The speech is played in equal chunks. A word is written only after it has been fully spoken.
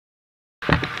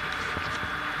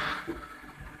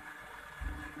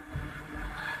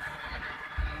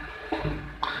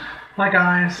Hi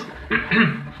guys,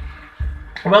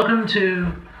 welcome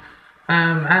to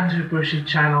Andrew Bushy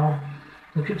channel.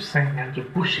 I keep saying Andrew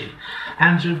Bushy.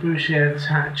 Andrew Bushy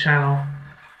channel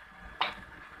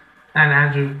and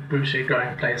Andrew Bushy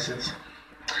Going Places.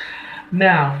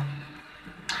 Now,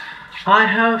 I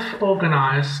have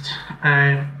organised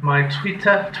my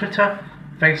Twitter,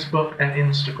 Facebook and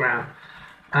Instagram.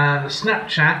 The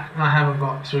Snapchat, I haven't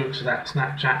got through to that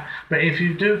Snapchat, but if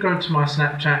you do go to my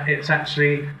Snapchat, it's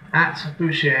actually at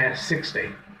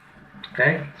Bouchier60.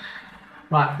 Okay,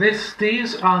 right.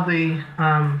 These are the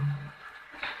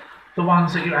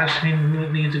ones that you actually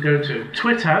need to go to.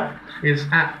 Twitter is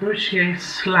at Bouchier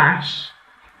slash,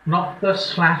 not the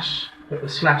slash, but the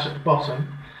slash at the bottom,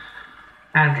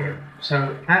 Andrew.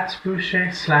 So at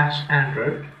Bouchier slash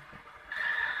Andrew.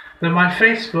 Then my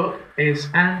Facebook is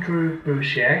Andrew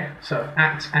Bouchier, so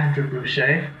at Andrew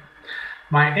Bouchier.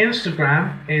 My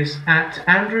Instagram is at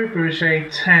Andrew Bouchier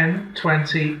 10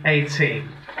 2018.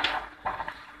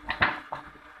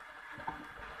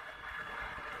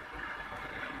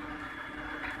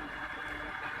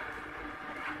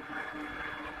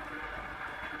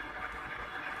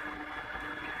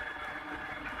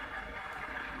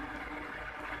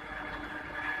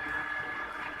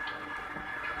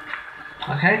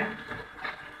 Okay,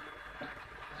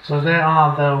 so there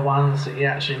are the ones that you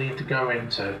actually need to go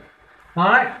into.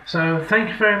 Alright, so thank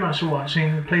you very much for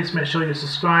watching. Please make sure you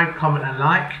subscribe, comment and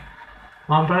like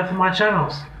on both of my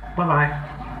channels. Bye bye.